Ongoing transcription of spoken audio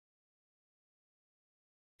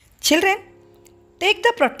Children, take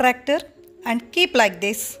the protractor and keep like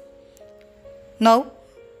this. Now,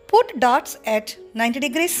 put dots at 90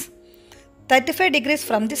 degrees, 35 degrees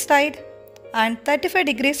from this side and 35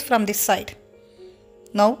 degrees from this side.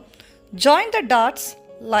 Now, join the dots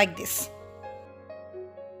like this.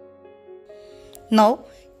 Now,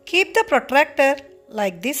 keep the protractor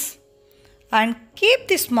like this and keep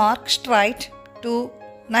this mark straight to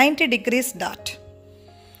 90 degrees dot.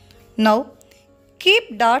 Now,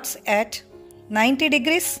 keep dots at 90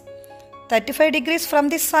 degrees, 35 degrees from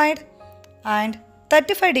this side and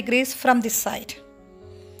 35 degrees from this side.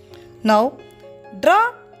 Now,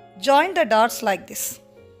 join the dots like this.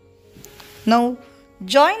 Now,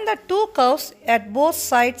 join the two curves at both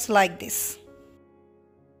sides like this.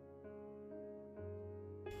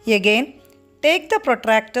 Again, take the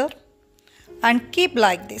protractor and keep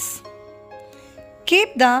like this.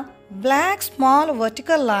 Keep the black small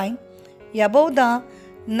vertical line above the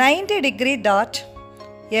 90 degree dot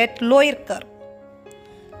at lower curve.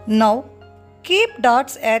 Now, keep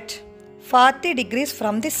dots at 40 degrees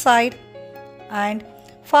from this side and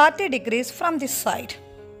 40 degrees from this side.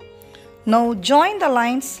 Now, join the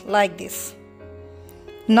lines like this.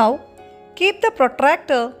 Now, keep the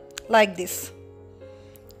protractor like this.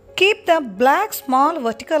 Keep the black small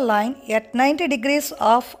vertical line at 90 degrees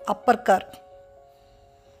of upper curve.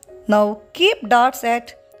 Now keep dots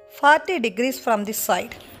at 40 degrees from this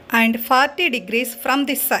side and 40 degrees from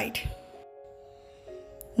this side.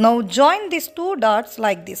 Now join these two dots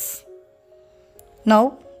like this.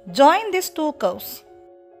 Now join these two curves.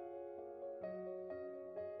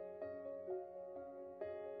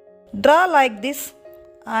 Draw like this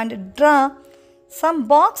and draw some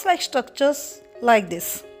box-like structures like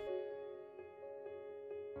this.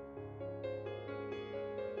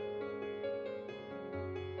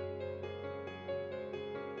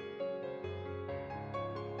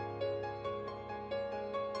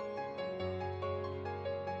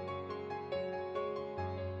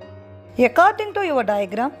 According to your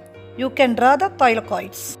diagram, you can draw the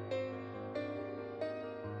thylakoids.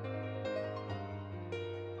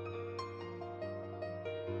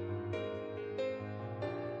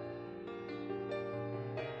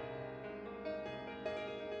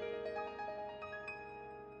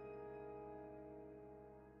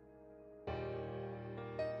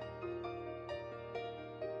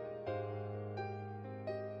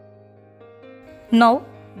 Now,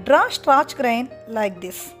 draw starch grain like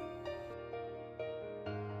this.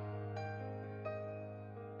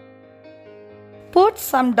 Put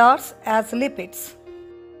some dots as lipids.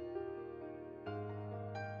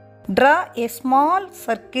 Draw a small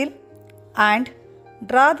circle and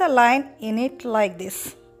draw the line in it like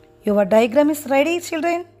this. Your diagram is ready,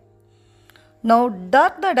 children. Now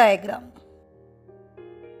dot the diagram.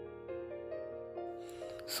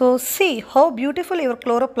 So see how beautiful your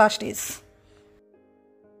chloroplast is.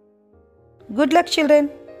 Good luck, children.